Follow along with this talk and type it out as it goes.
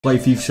Play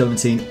FIFA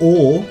 17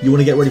 or you want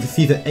to get ready for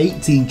FIFA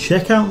 18,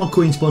 check out my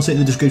coin sponsor in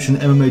the description,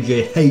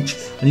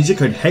 MMOJH, and use the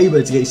code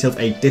HABER to get yourself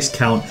a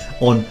discount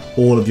on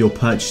all of your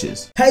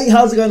purchases. Hey,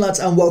 how's it going, lads,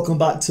 and welcome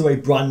back to a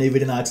brand new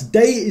video. Now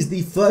today is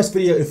the first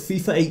video of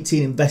FIFA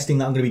 18 investing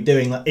that I'm going to be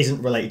doing that isn't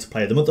related to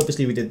Player of the Month.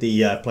 Obviously we did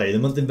the Player of the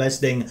Month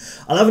investing.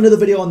 I'll have another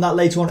video on that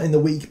later on in the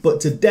week,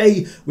 but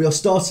today we are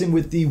starting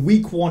with the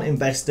week 1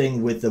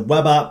 investing with the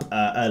web app,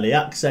 early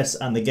access,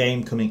 and the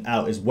game coming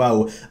out as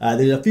well.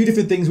 There's a few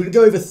different things. We're going to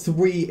go over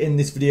 3 in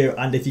this video,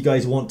 and if you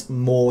guys want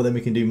more, then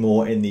we can do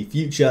more in the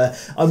future.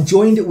 I'm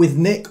joined with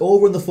Nick or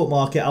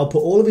Runthefutmarket. I'll put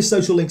all of his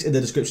social links in the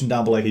description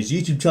down below, his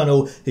YouTube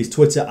channel, his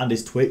Twitter, and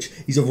his Twitch.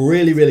 He's a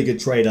really good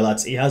trader,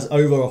 lads. He has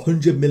over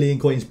 100 million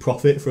coins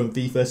profit from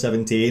FIFA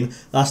 17.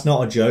 That's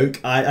not a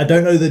joke. I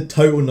don't know the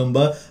total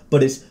number,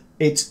 but it's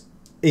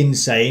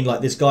insane.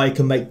 Like, this guy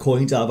can make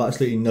coins out of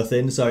absolutely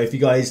nothing. So if you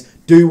guys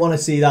do want to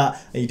see that,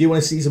 and you do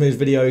want to see some of his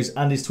videos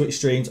and his Twitch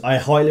streams, I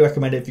highly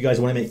recommend it if you guys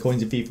want to make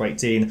coins in FIFA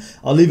 18.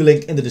 I'll leave a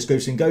link in the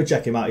description. Go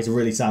check him out. He's a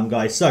really sound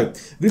guy. So we're going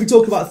to be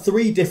talking about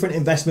 3 different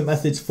investment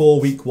methods for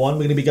week 1. We're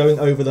going to be going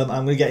over them.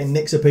 I'm going to get in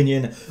Nick's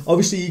opinion.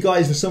 Obviously, you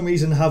guys for some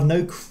reason have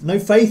no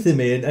faith in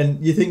me,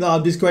 and you think that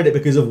I'm discredited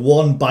because of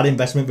one bad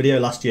investment video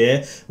last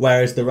year,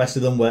 whereas the rest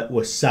of them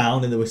were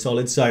sound and they were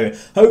solid. So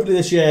hopefully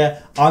this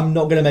year I'm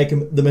not going to make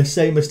the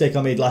same mistake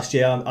I made last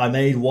year. I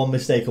made one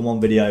mistake on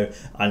one video,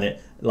 and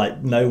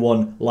no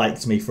one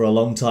liked me for a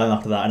long time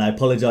after that, and I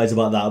apologise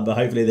about that, but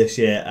hopefully this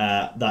year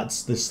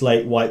that's the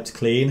slate wiped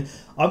clean.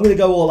 I'm going to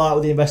go all out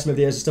with the investment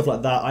videos and stuff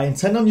like that. I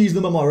intend on using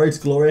them on my Road to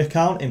Glory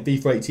account in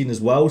FIFA 18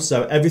 as well,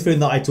 so everything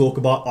that I talk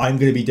about I'm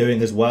going to be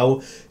doing as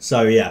well.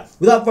 So yeah,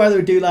 without further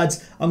ado,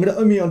 lads, I'm going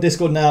to unmute on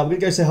Discord now. We're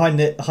going to go say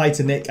hi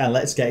to Nick, and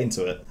let's get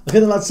into it. Okay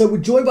then, lads, so we're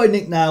joined by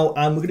Nick now,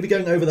 and we're going to be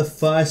going over the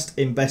first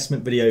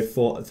investment method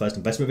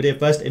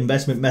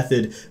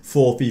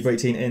for FIFA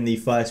 18 in the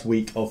first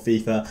week of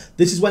FIFA.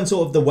 This is when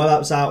sort of the web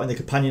app's out and the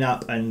companion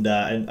app and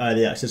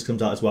early access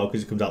comes out as well,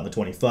 because it comes out on the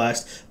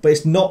 21st, but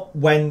it's not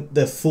when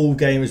the full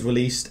game is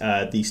released,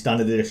 the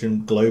standard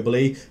edition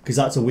globally, because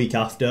that's a week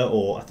after,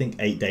 or I think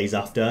 8 days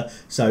after.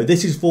 So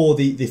this is for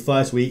the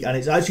first week, and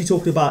it's actually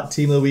talking about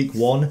Team of the Week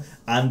 1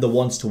 and the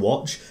ones to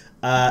watch.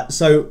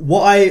 So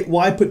what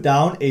I put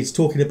down is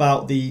talking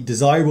about the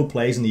desirable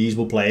players and the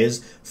usable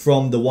players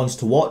from the ones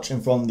to watch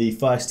and from the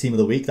first team of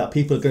the week that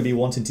people are going to be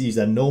wanting to use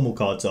their normal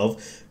cards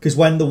of, because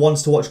when the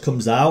ones to watch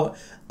comes out,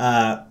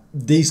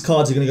 these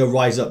cards are going to go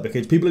rise up,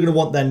 because people are going to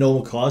want their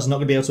normal cards, not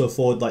going to be able to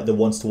afford like the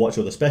ones to watch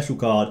or the special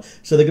card,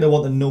 so they're going to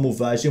want the normal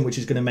version, which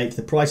is going to make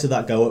the price of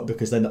that go up,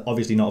 because they're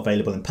obviously not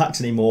available in packs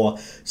anymore.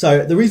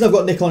 So the reason I've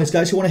got Nick on is I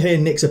actually want to hear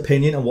Nick's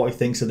opinion on what he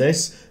thinks of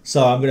this,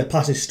 so I'm going to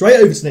pass it straight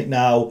over to Nick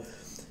now.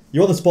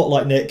 You're on the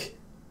spotlight, Nick.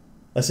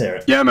 Let's hear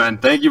it. Yeah, man.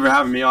 Thank you for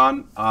having me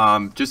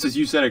on. Just as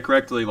you said it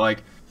correctly,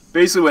 like,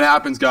 basically what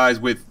happens, guys,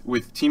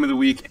 with Team of the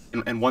Week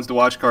and Ones to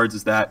Watch cards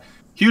is that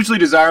hugely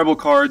desirable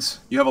cards,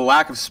 you have a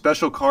lack of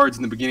special cards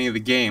in the beginning of the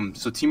game.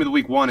 So Team of the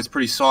Week 1 is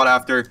pretty sought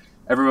after.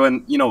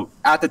 Everyone, you know,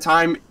 at the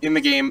time in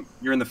the game,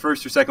 you're in the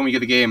first or second week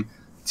of the game.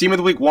 Team of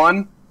the Week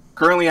 1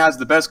 currently has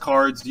the best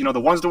cards. You know,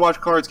 the Ones to Watch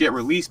cards get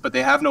released, but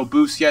they have no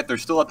boosts yet. They're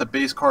still at the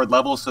base card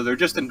level, so they're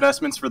just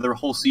investments for their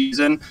whole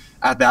season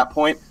at that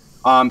point.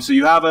 So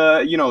you have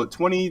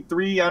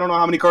 23, I don't know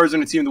how many cards are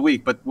in a Team of the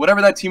Week, but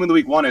whatever that Team of the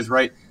Week 1 is,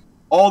 right?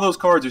 All those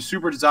cards are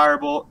super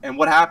desirable, and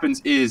what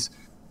happens is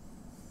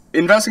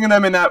investing in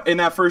them in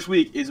that first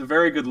week is a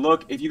very good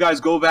look. If you guys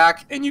go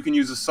back, and you can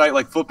use a site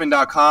like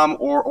footbin.com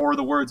or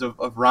the words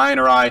of Ryan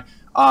or I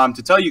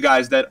to tell you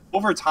guys that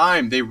over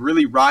time they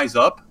really rise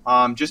up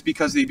just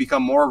because they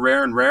become more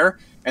rare and rare,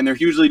 and they're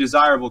hugely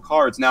desirable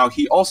cards. Now,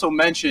 he also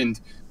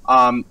mentioned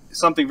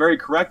something very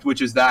correct,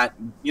 which is that,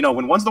 you know,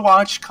 when Ones to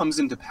Watch comes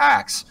into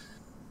packs,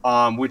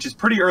 which is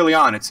pretty early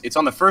on, it's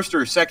on the first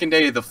or second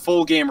day of the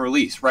full game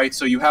release, right?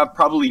 So you have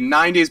probably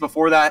 9 days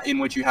before that, in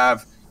which you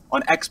have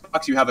on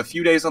Xbox, you have a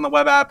few days on the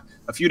web app,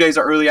 a few days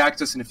of early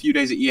access, and a few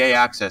days of EA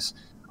access.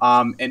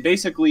 And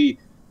basically,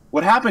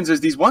 what happens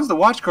is these Ones to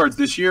Watch cards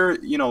this year,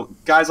 you know,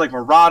 guys like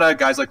Morata,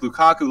 guys like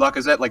Lukaku,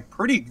 Lacazette, like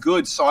pretty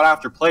good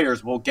sought-after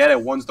players will get a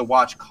Ones to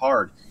Watch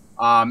card.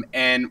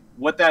 And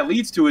what that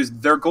leads to is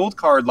their gold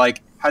card,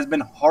 like, has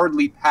been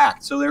hardly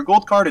packed. So their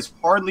gold card is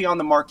hardly on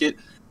the market,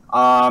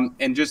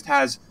 and just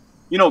has,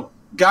 you know,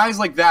 guys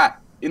like that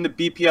in the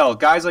BPL,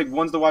 guys like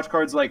Ones to Watch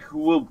cards, like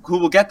who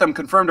will get them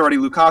confirmed already,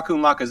 Lukaku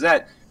and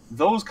Lacazette,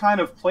 those kind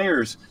of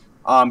players,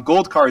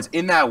 gold cards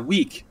in that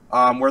week,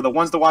 where the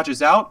Ones to Watch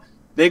is out,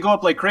 they go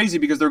up like crazy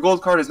because their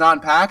gold card is not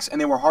in packs,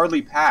 and they were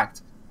hardly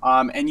packed.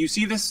 And you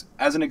see this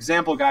as an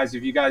example, guys,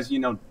 if you guys, you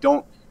know,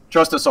 don't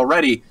trust us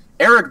already.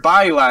 Eric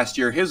Bailly last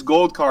year, his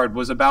gold card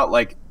was about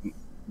like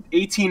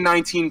 18,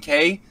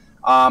 19K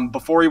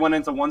before he went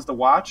into Ones to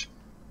Watch.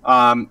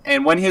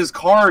 And when his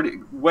card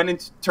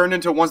turned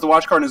into a Ones to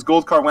Watch card and his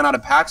gold card went out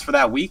of packs for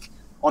that week,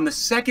 on the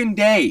second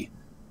day,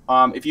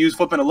 if you use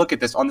Footbin to look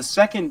at this, on the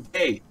second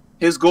day,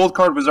 his gold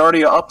card was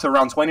already up to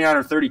around 29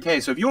 or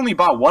 30K. So if you only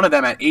bought one of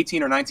them at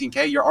 18 or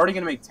 19K, you're already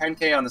going to make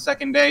 10K on the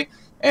second day.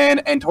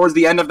 And towards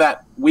the end of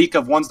that week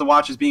of ones to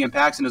watch is being in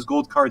packs and his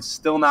gold cards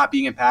still not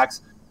being in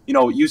packs, you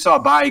know, you saw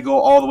buy go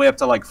all the way up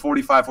to like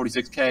 45,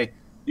 46K.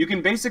 You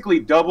can basically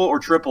double or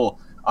triple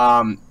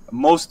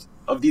most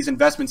of these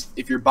investments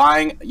if you're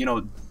buying, you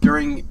know,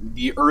 during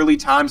the early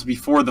times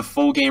before the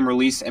full game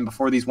release and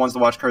before these ones to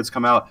watch cards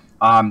come out.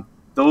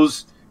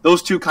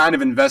 Those two kind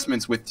of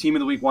investments with Team of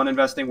the Week 1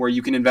 investing, where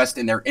you can invest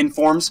in their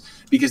informs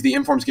because the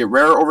informs get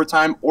rarer over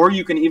time, or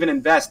you can even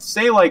invest,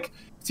 say like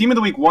Team of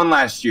the Week 1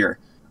 last year,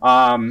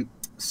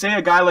 say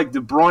a guy like De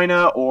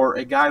Bruyne or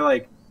a guy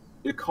like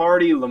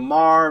Icardi,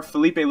 Lamar,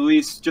 Felipe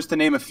Luis, just to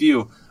name a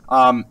few.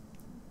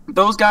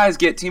 Those guys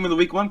get Team of the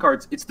Week 1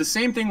 cards. It's the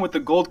same thing with the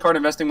gold card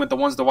investing with the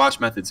ones to watch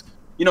methods.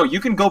 You know,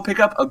 you can go pick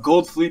up a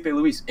gold Felipe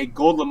Luis, a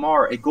gold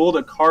Lamar, a gold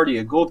Icardi,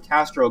 a gold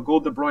Castro, a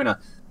gold De Bruyne.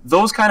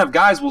 Those kind of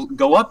guys will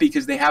go up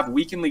because they have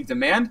week in league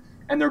demand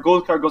and their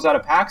gold card goes out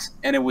of packs,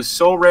 and it was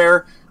so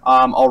rare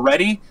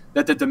already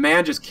that the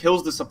demand just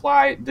kills the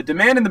supply. The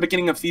demand in the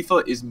beginning of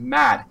FIFA is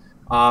mad.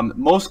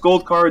 Most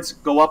gold cards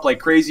go up like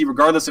crazy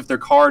regardless if their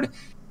card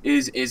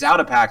is out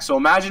of packs. So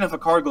imagine if a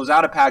card goes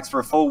out of packs for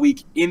a full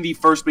week in the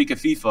first week of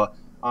FIFA.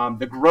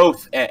 The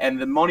growth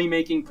and the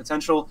money-making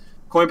potential,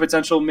 coin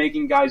potential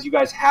making guys you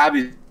guys have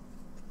is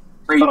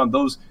great on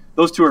those.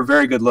 Those two are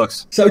very good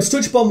looks. So to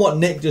touch upon what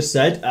Nick just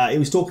said, he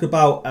was talking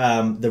about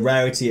the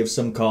rarity of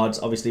some cards.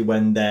 Obviously,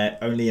 when they're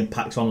only in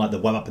packs on like the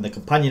web app and the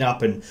companion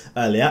app and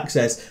early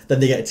access, then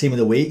they get a Team of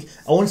the Week.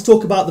 I want to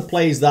talk about the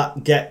players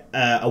that get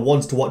a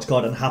ones to watch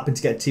card and happen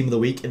to get Team of the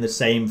Week in the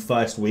same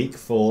first week.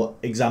 For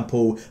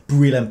example,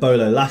 Breel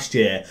Mbolo last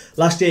year.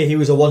 Last year, he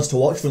was a ones to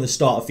watch from the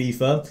start of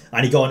FIFA,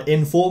 and he got an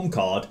inform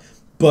card.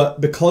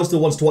 But because the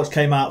ones to watch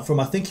came out from,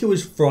 I think it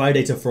was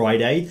Friday to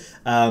Friday,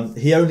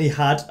 he only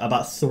had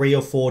about 3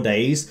 or 4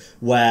 days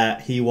where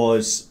he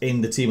was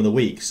in the Team of the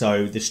Week.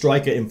 So the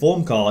striker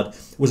inform card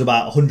was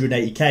about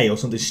 180k or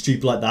something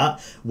stupid like that,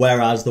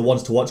 whereas the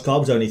ones to watch card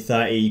was only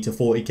 30 to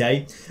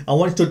 40k. I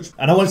want to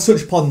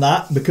touch upon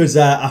that because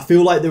I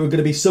feel like there are going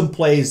to be some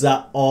players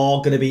that are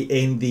going to be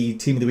in the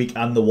Team of the Week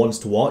and the ones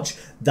to watch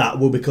that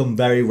will become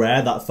very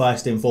rare. That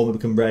first inform will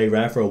become very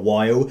rare for a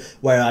while,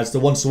 whereas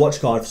the ones to watch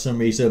card for some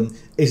reason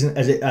isn't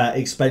as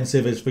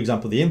expensive as, for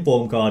example, the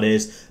inform card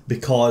is,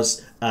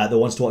 because the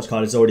ones to watch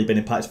card has already been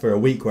in packs for a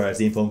week, whereas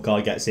the inform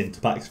card gets into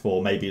packs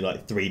for maybe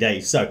like 3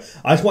 days. So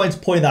I just wanted to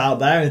point that out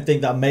there and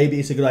think that maybe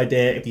it's a good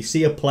idea if you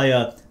see a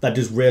player that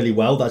does really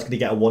well that's going to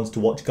get a ones to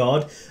watch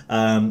card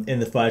in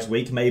the first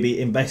week, maybe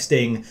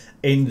investing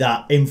in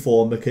that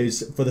inform,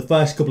 because for the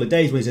first couple of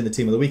days when he's in the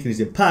Team of the Week and he's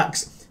in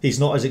packs, he's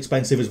not as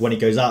expensive as when he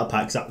goes out of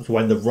packs. That's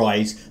when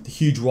the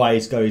huge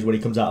rise goes when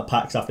he comes out of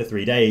packs after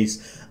 3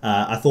 days.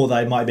 I thought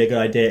that it might be a good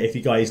idea if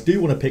you guys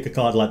do want to pick a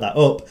card like that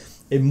up.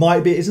 It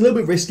might be, it's a little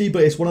bit risky,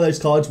 but it's one of those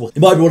cards. It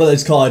might be one of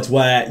those cards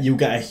where you'll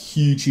get a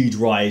huge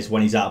rise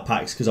when he's out of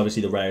packs, because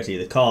obviously the rarity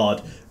of the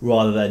card,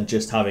 rather than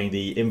just having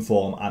the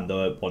inform and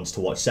the ones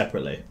to watch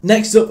separately.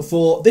 Next up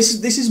for this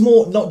is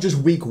more not just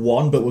week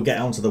 1, but we'll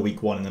get onto the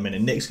week 1 in a minute.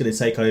 Nick's going to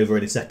take over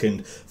in a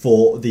second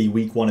for the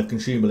week 1 of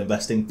consumable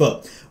investing.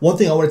 But one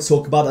thing I wanted to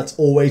talk about that's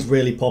always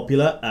really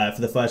popular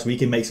for the first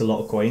week, it makes a lot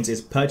of coins,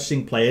 is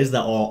purchasing players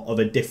that are of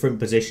a different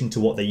position to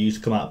what they use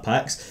to come out of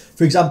packs.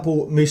 For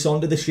example,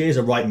 Musonda this year is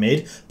a right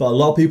mid, but a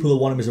lot of people will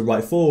want him as a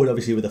right forward,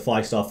 obviously with a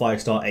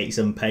 5-star,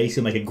 87 pace.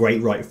 He'll make a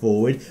great right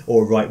forward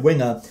or a right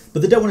winger,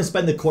 but they don't want to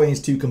spend the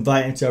coins to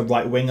convert into a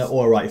right winger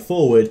or a right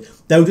forward.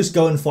 They'll just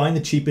go and find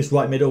the cheapest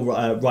right mid or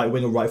right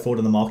wing or right forward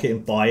on the market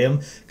and buy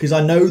them, because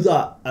I know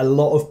that a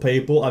lot of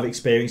people, I've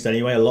experienced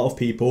anyway, a lot of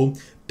people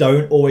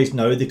don't always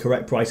know the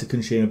correct price of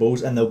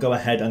consumables, and they'll go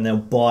ahead and they'll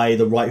buy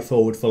the right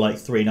forward for like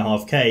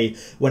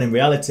 3.5k, when in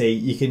reality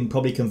you can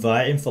probably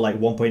convert him for like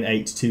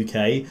 1.8 to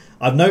 2k.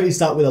 I've noticed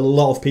that with a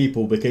lot of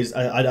people, because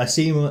I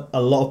see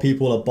a lot of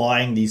people are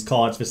buying these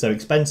cards for so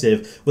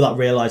expensive without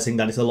realizing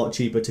that it's a lot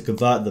cheaper to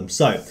convert them.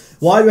 So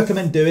what I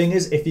recommend doing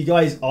is, if you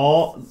guys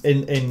are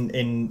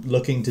in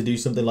looking to do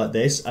something like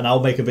this, and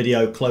I'll make a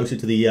video closer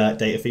to the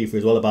date of FIFA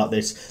as well about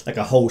this, like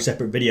a whole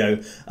separate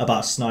video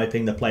about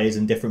sniping the players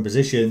in different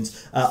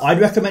positions. I'd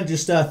recommend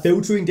just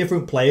filtering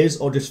different players,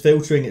 or just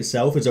filtering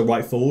itself as a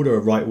right forward or a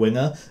right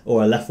winger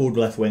or a left forward,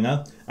 left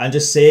winger, and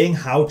just seeing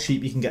how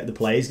cheap you can get the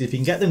players. If you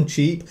can get them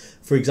cheap,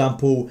 for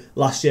example,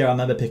 last year I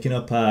remember picking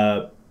up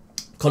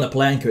Conor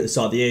Planker at the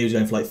start of the year. He was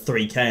going for like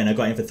 3k, and I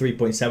got him for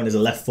 3.7 as a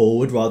left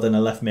forward rather than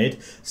a left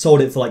mid. Sold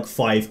it for like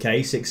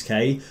 5k,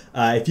 6k.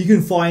 If you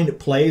can find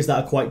players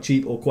that are quite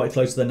cheap or quite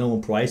close to their normal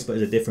price but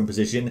at a different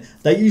position,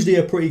 they're usually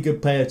a pretty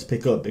good player to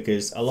pick up,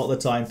 because a lot of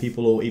the time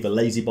people will either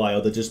lazy buy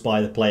or they'll just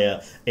buy the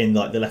player in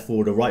like the left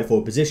forward or right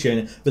forward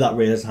position without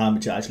realizing how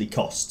much it actually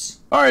costs.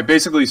 All right,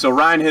 basically, so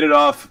Ryan hit it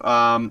off,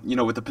 you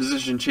know, with the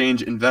position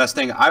change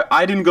investing.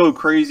 I didn't go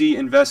crazy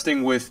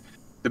investing with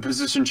the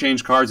position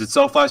change cards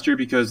itself last year,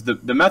 because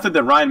the method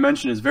that Ryan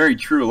mentioned is very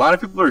true. A lot of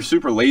people are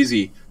super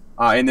lazy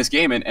in this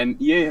game, and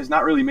EA has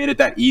not really made it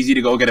that easy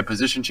to go get a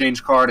position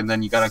change card, and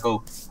then you got to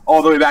go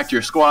all the way back to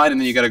your squad,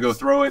 and then you got to go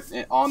throw it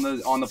on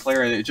the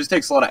player, and it just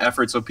takes a lot of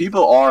effort. So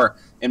people are,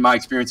 in my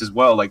experience as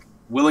well, like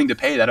willing to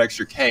pay that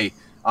extra K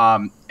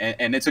And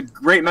it's a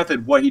great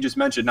method, what he just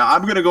mentioned. Now,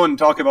 I'm going to go and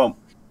talk about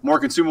more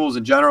consumables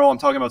in general. I'm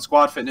talking about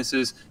squad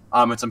fitnesses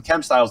and some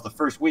chem styles the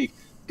first week.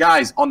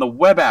 Guys, on the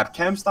web app,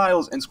 chem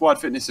styles and squad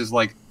fitnesses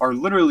are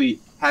literally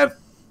have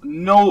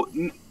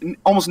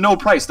almost no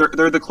price.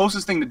 They're the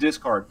closest thing to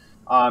discard.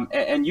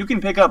 And you can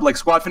pick up like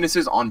squad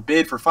fitnesses on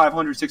bid for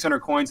 500, 600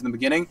 coins in the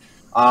beginning.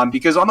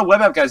 Because on the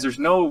web app, guys, there's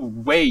no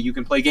way you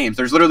can play games.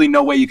 There's literally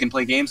no way you can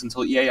play games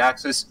until EA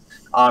Access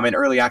and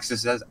Early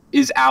Access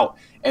is out.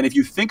 And if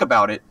you think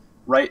about it,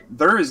 right,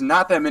 there is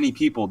not that many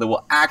people that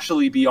will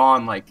actually be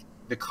on like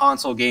the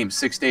console game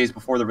 6 days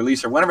before the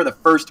release or whenever the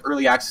first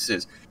Early Access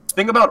is.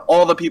 Think about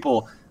all the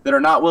people that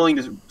are not willing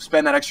to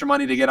spend that extra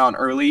money to get on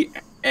early,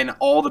 and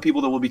all the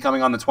people that will be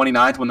coming on the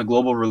 29th when the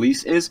global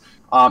release is.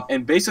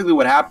 And basically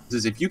what happens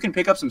is if you can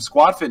pick up some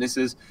squad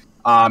fitnesses,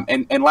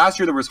 and last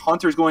year there was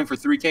Hunters going for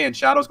 3K and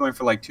Shadows going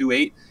for like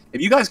 2.8.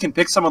 If you guys can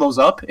pick some of those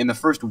up in the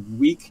first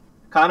week,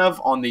 kind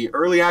of on the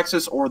Early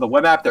Access or the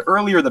web app, the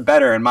earlier the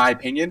better, in my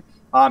opinion.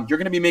 You're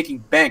going to be making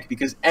bank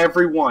because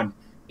everyone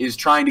is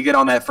trying to get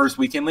on that first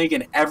weekend league,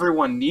 and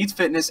everyone needs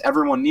fitness,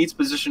 everyone needs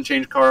position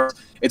change cards.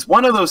 It's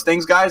one of those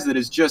things, guys, that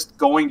is just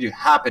going to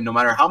happen no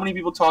matter how many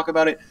people talk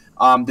about it.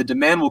 The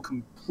demand will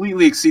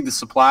completely exceed the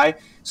supply.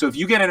 So if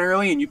you get in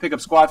early and you pick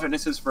up squad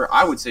fitnesses for,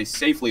 I would say,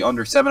 safely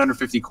under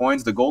 750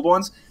 coins, the gold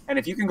ones, and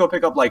if you can go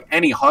pick up like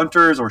any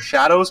Hunters or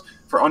Shadows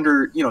for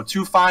under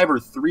 2.5 or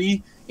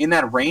 3 in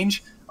that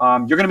range,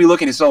 you're going to be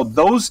looking to sell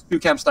those two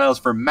chem styles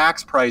for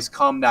max price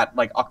come that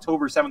like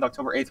October 7th,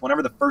 October 8th,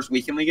 whenever the first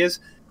weekend league is.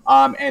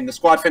 And the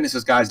squad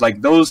fitnesses, guys,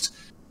 like those,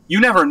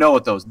 you never know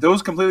what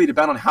those completely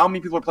depend on how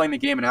many people are playing the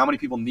game and how many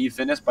people need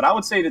fitness. But I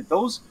would say that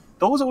those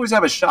always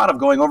have a shot of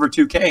going over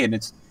 2K, and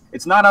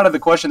it's not out of the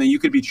question that you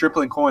could be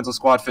tripling coins with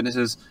squad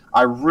fitnesses.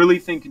 I really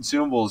think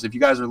consumables, if you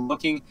guys are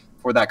looking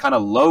for that kind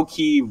of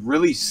low-key,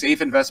 really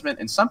safe investment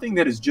and something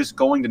that is just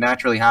going to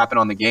naturally happen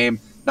on the game,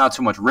 not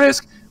too much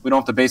risk, we don't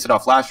have to base it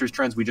off last year's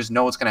trends, we just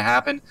know what's going to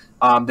happen,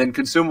 then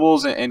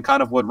consumables and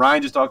kind of what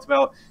Ryan just talked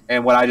about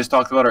and what I just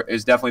talked about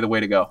is definitely the way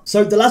to go.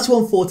 So the last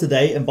one for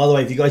today, and by the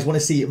way, if you guys want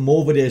to see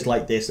more videos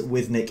like this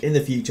with Nick in the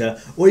future,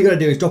 all you got to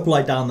do is drop a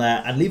like down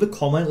there and leave a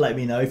comment, let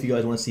me know if you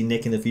guys want to see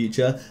Nick in the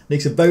future.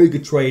 Nick's a very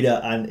good trader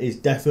and is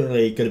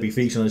definitely going to be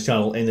featured on this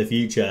channel in the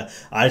future.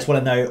 I just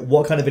want to know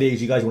what kind of videos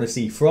you guys want to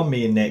see from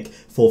me and Nick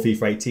for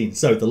FIFA 18.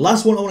 So the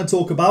last one I want to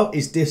talk about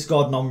is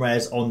discard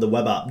non-rares on the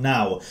web app.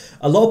 Now,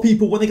 a lot of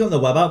people, when they go on the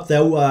web app,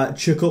 they'll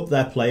chuck up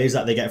their players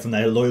that they get from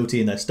their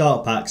loyalty and their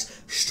start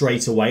packs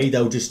straight away.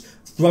 They'll just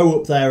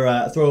throw up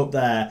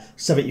their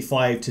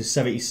 75 to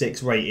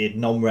 76 rated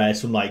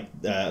non-rares from like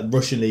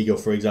Russian League,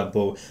 for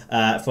example,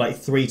 for like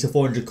 300 to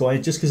 400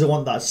 coins, just because they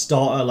want that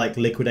starter like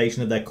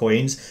liquidation of their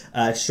coins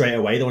straight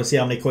away. They want to see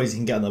how many coins they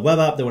can get on the web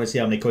app. They want to see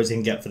how many coins they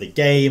can get for the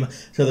game,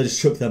 so they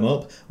just chuck them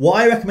up.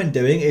 What I recommend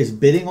doing is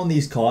bidding on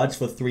these cards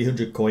for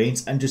 300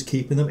 coins and just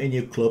keeping them in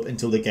your club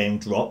until the game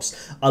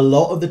drops. A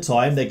lot of the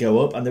time they go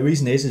up, and the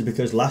reason is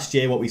because last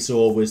year what we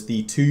saw was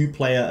the two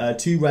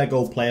rare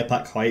gold player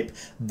pack hype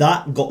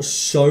that got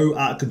so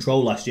out of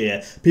control last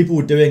year. People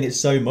were doing it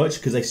so much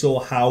because they saw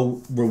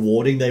how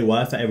rewarding they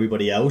were for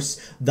everybody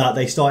else that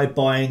they started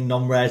buying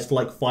non-rares for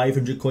like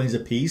 500 coins a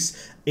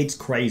piece. It's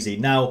crazy.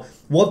 Now,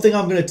 one thing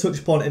I'm going to touch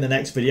upon in the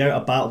next video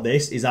about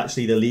this is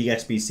actually the League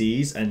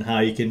SBCs and how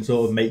you can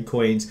sort of make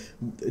coins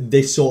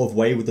this sort of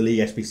way with the League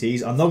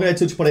SBCs. I'm not going to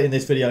touch upon it in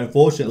this video,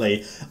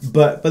 unfortunately,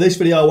 but for this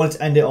video I wanted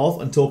to end it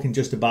off and talking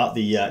just about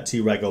the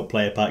two rare gold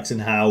player packs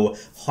and how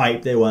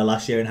hyped they were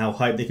last year and how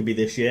hyped they could be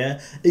this year.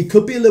 It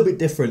could be a little bit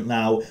different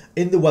now.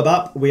 In the web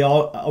app, we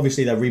are,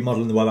 obviously they're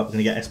remodeling the web app, we're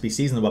going to get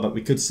SBCs in the web app.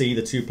 We could see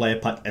the two player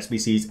pack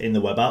SBCs in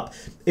the web app.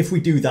 If we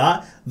do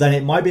that, then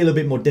it might be a little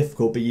bit more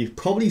difficult, but you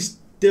probably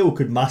still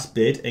could mass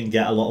bid and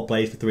get a lot of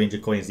players for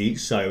 300 coins each.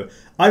 So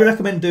I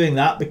recommend doing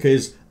that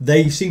because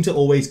they seem to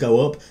always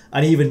go up,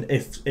 and even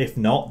if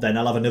not, then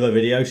I'll have another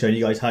video showing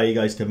you guys how you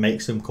guys can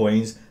make some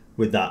coins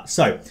with that.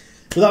 So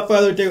without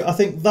further ado, I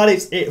think that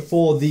is it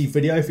for the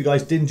video. If you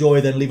guys did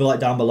enjoy, then leave a like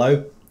down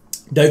below.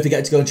 Don't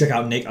forget to go and check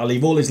out Nick. I'll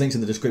leave all his links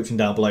in the description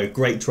down below.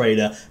 Great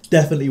trader,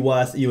 definitely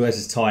worth you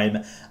guys'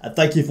 time.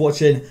 Thank you for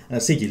watching, and I'll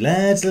see you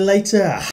lads later.